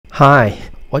Hi,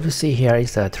 what you see here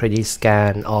is a 3D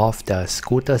scan of the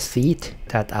scooter seat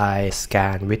that I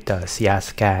scanned with the CR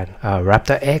Scan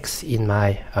Raptor X in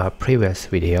my previous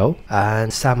video.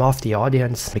 And some of the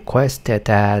audience requested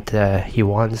that he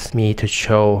wants me to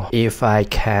show if I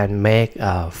can make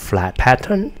a flat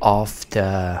pattern of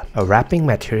the wrapping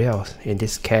materials. In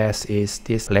this case is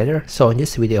this leather. So in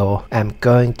this video I'm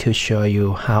going to show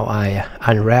you how I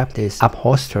unwrap this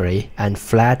upholstery and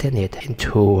flatten it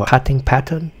into a cutting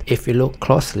pattern. If you look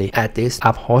closely at this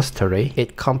upholstery,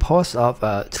 it composed of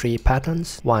 3 patterns.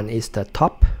 One is the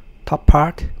top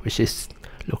part, which is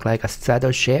look like a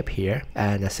saddle shape here,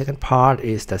 and the second part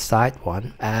is the side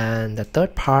one, and the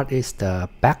third part is the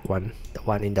back one, the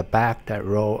one in the back that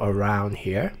roll around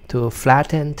here. To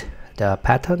flatten the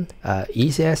pattern,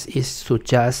 easiest is to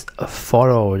just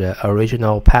follow the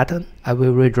original pattern. I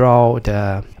will redraw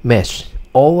the mesh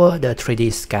over the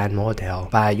 3D scan model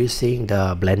by using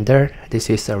the blender. This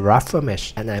is a rougher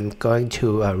mesh, and I'm going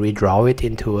to redraw it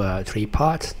into 3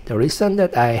 parts. The reason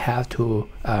that I have to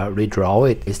redraw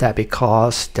it is that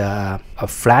because the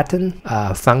flatten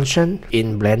function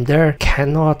in blender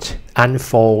cannot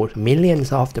unfold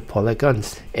millions of the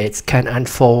polygons. It can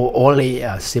unfold only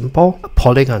simple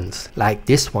polygons like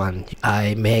this one.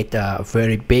 I made a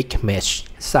very big mesh.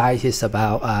 Size is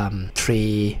about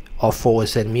 3 or 4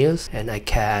 centimeters, and I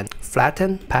can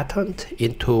flatten pattern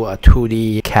into a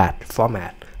 2D CAD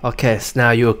format. Okay, so now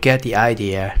you get the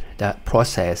idea, the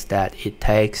process that it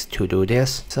takes to do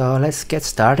this. So let's get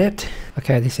started.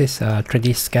 Okay, this is a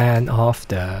 3D scan of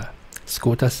the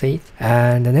scooter seat,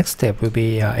 and the next step will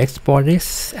be export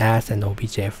this as an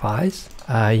OBJ files.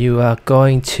 You are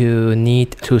going to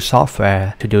need 2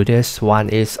 software to do this. One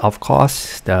is of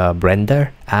course the Blender,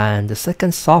 and the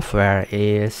second software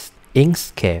is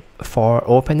Inkscape for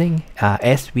opening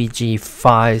SVG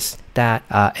files that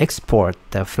export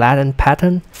the flattened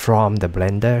pattern from the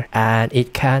Blender, and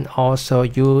it can also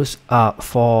use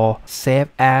for save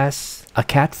as a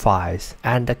CAD files.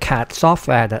 And the CAD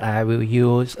software that I will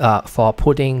use for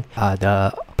putting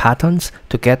the patterns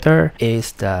together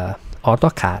is the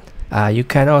AutoCAD. You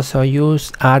can also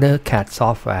use other CAD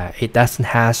software. It doesn't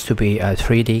have to be a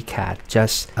 3D CAD,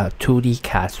 just a 2D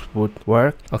CAD would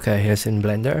work. Okay, here's in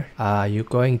Blender. You're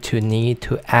going to need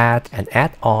to add an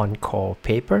add-on called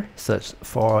paper. Search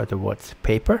for the word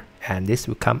paper, and this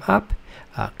will come up.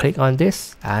 Click on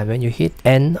this, and when you hit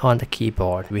N on the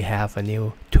keyboard, we have a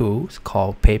new tool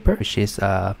called paper, which is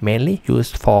mainly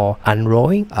used for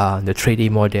unrolling the 3D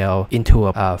model into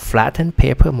a flattened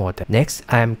paper model. Next,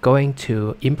 I'm going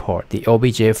to import the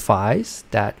OBJ files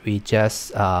that we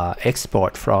just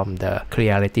export from the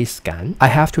Clarity Scan. I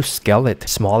have to scale it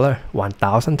smaller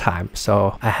 1000 times,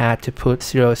 so I had to put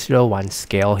 001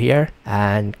 scale here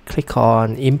and click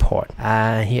on import.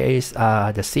 And here is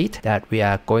the seat that we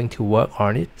are going to work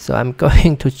on it. So I'm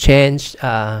going to change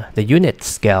the unit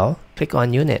scale. Click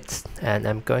on units, and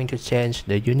I'm going to change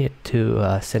the unit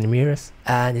to centimeters.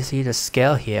 And you see the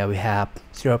scale here, we have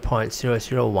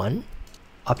 0.001.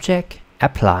 Object,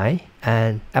 apply,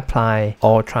 and apply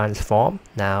all transform.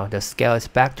 Now the scale is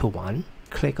back to 1.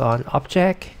 Click on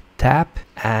object, tap,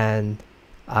 and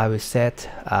I will set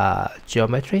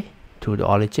geometry to the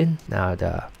origin. Now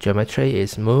the geometry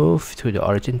is moved to the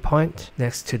origin point.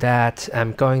 Next to that,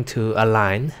 I'm going to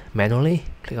align manually.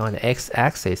 Click on the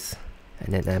x-axis,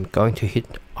 and then I'm going to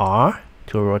hit R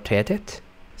to rotate it.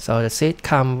 So the seat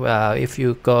come, if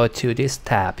you go to this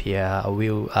tab here,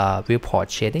 viewport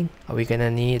shading, we're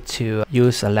gonna need to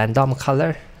use a random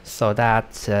color so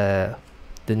that the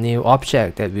new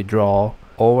object that we draw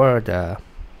over the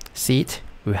seat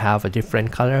will have a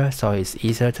different color, so it's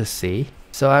easier to see.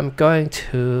 So I'm going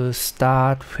to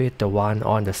start with the one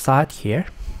on the side here.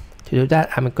 To do that,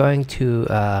 I'm going to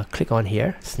click on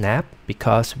here, snap,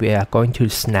 because we are going to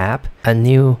snap a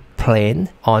new plane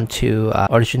onto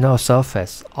original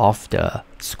surface of the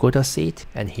scooter seat.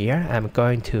 And here I'm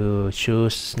going to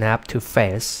choose snap to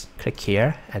face. Click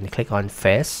here and click on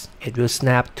face. It will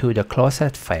snap to the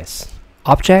closest face.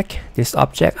 Object, this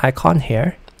object icon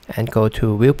here, and go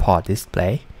to viewport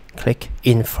display. Click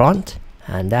in front,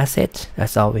 and that's it.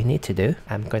 That's all we need to do.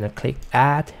 I'm gonna click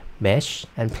add mesh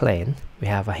and plane. We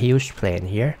have a huge plane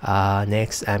here.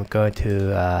 Next, I'm going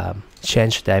to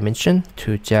change dimension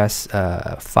to just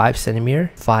 5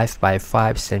 centimeter, 5 by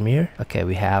 5 centimeter. Okay,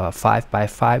 we have a 5 by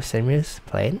 5 centimeters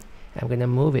plane. I'm gonna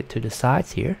move it to the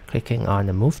sides here. Clicking on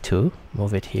the move tool,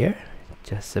 move it here,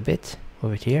 just a bit.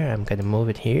 Move it here. I'm gonna move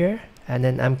it here. And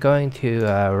then I'm going to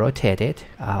rotate it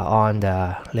on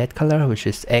the red color, which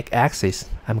is x-axis.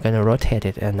 I'm going to rotate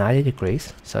it at 90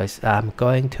 degrees. So I'm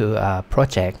going to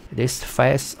project this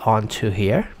face onto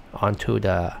here. onto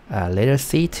the letter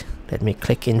seat. Let me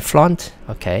click in front.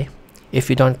 Okay, if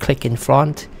you don't click in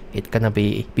front, it's gonna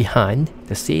be behind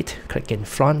the seat. Click in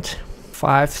front.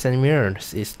 5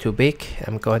 centimeters is too big.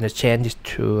 I'm going to change it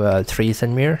to 3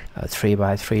 centimeters, 3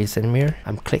 by 3 centimeters.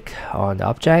 I'm click on the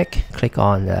object, click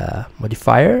on the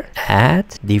modifier, add,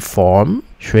 deform,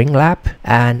 shrink wrap,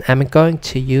 and I'm going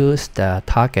to use the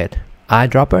target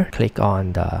eyedropper. Click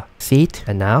on the seat,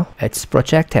 and now it's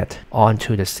projected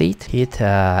onto the seat. Hit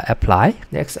apply.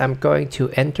 Next, I'm going to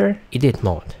enter edit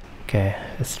mode. Okay,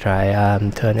 let's try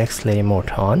turn X-ray mode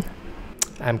on.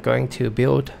 I'm going to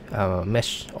build a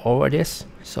mesh over this,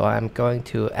 so I'm going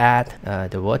to add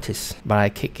the vertex by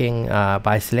clicking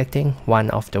by selecting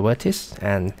one of the vertices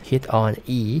and hit on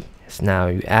E. So now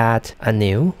you add a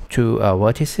new 2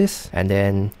 vertices, and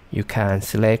then you can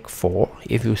select 4.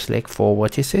 If you select 4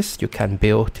 vertices, you can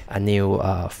build a new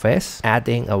face.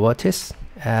 Adding a vertex.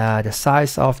 The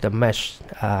size of the mesh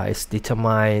is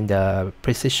determine the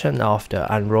precision of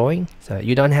the unrolling. So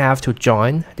you don't have to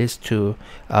join these 2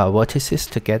 vertices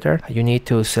together. You need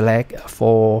to select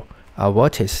 4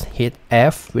 vertices. Hit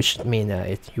F, which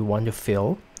means you want to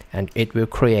fill, and it will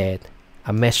create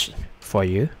a mesh for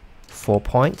you. 4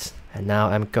 points. And now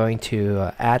I'm going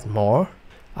to add more.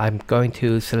 I'm going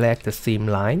to select the seam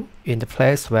line. In the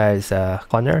place where is a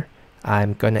corner,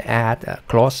 I'm going to add a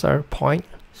closer point.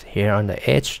 Here on the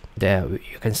edge, there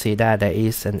you can see that there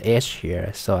is an edge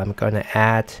here, so I'm going to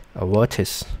add a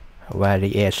vertex where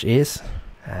the edge is,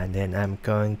 and then I'm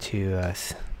going to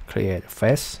create a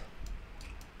face.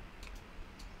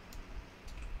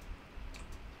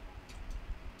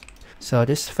 So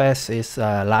this face is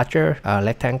a larger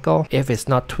rectangle. If it's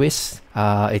not twist,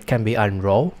 it can be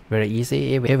unroll very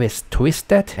easy. If it's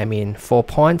twisted, I mean 4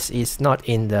 points is not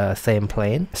in the same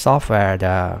plane. Software,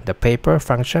 the paper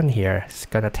function here is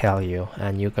gonna tell you,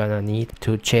 and you're gonna need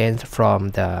to change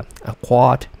from the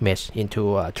quad mesh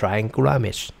into a triangular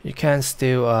mesh. You can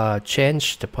still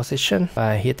change the position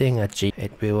by hitting a G.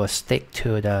 It will stick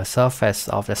to the surface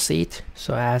of the seat.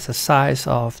 So as the size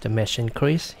of the mesh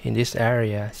increase in this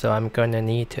area, so I'm gonna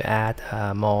need to add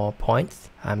more points.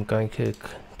 I'm going to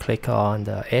click on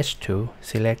the edge tool,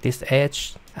 select this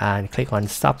edge, and click on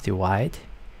subdivide.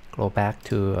 Go back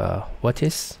to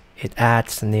vertex. It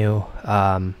adds a new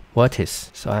vertex.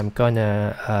 So I'm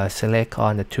gonna select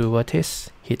on the 2 vertices.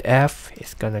 Hit F.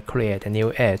 It's gonna create a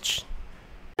new edge.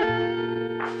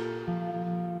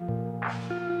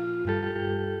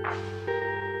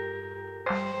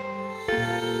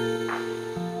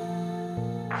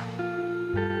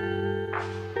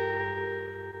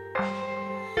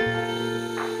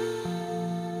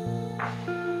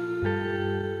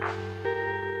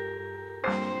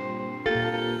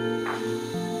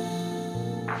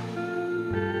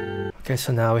 Okay,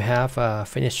 so now we have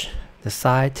finished the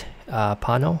side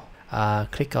panel.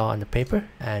 Click on the paper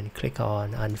and click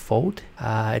on unfold.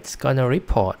 It's gonna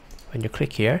report when you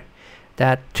click here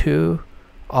that 2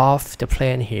 of the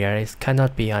plane here is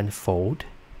cannot be unfold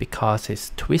because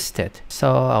it's twisted.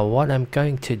 So what I'm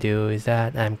going to do is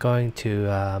that I'm going to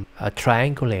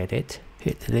triangulate it.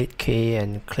 Hit the delete key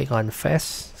and click on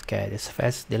face. Okay, this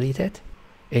face deleted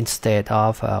instead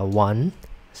of 1.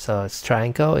 So it's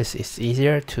triangle is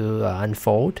easier to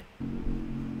unfold.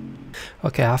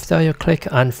 Okay, after you click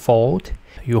unfold,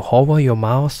 you hover your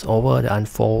mouse over the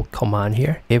unfold command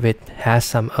here. If it has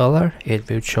some error, it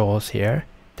will show here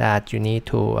that you need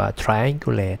to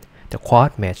triangulate the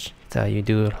quad mesh. So you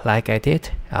do like I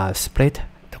did, split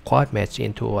the quad mesh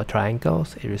into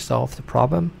triangles. It resolves the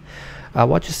problem.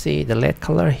 What you see, the red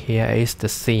color here is the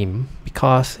seam,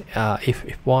 because if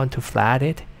you want to flat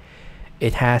it,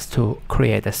 it has to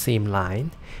create a seam line,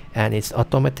 and it's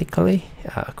automatically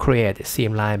create a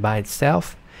seam line by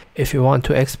itself. If you want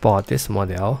to export this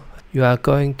model, you are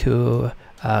going to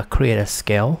create a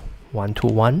scale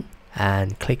 1:1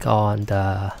 and click on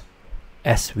the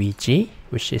SVG,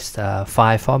 which is the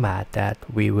file format that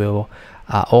we will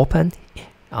open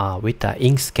with the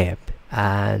Inkscape.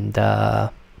 And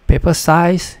paper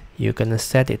size, you're gonna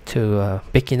set it to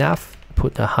big enough.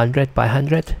 Put 100 by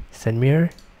 100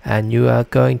 centimeter. And you are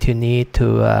going to need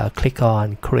to click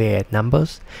on create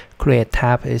numbers. Create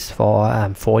tab is for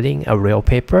folding a real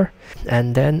paper,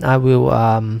 and then I will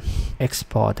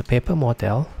export the paper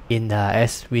model in the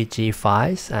SVG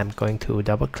files. I'm going to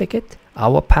double click it.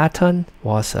 Our pattern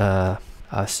was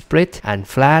split and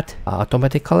flat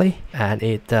automatically, and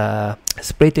it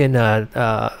split in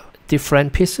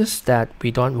different pieces that we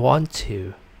don't want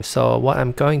to. So what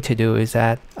I'm going to do is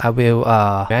that I will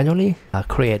manually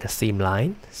create a seam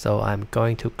line. So I'm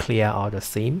going to clear all the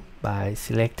seam by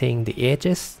selecting the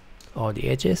edges, all the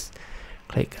edges,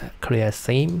 click clear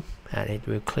seam, and it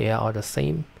will clear all the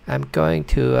seam. I'm going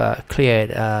to create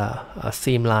a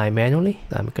seam line manually.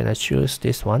 I'm gonna choose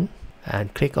this one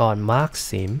and click on mark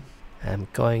seam. I'm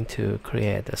going to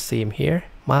create a seam here.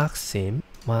 Mark seam.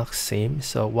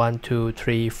 So 1 2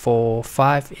 3 4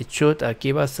 5. It should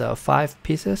give us 5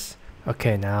 pieces.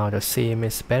 Okay, now the seam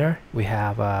is better. We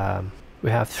have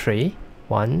 3.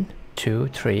 1 2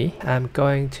 3. I'm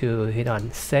going to hit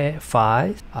on save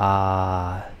file,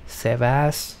 save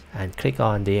as, and click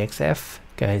on the XF.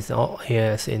 Okay, so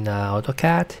here's in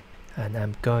AutoCAD, and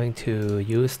I'm going to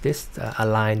use this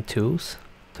align tools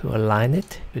to align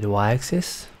it with the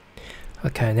y-axis.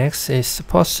 Okay, next is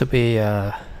supposed to be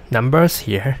numbers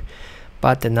here,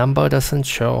 but the number doesn't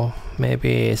show.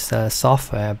 Maybe it's a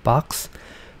software box,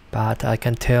 but I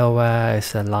can tell where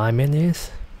its alignment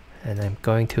is, and I'm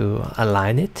going to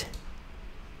align it.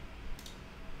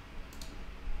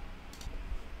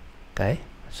 Okay,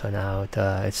 so now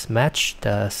it's matched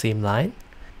the seam line,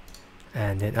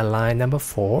 and then align number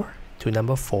 4 to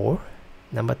number 4,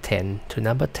 number 10 to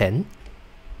number 10.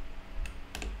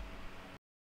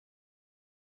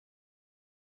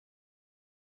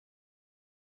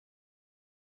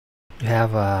 We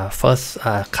have a first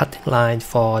cutting line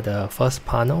for the first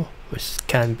panel, which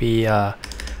can be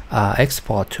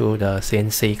export to the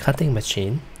CNC cutting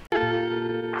machine.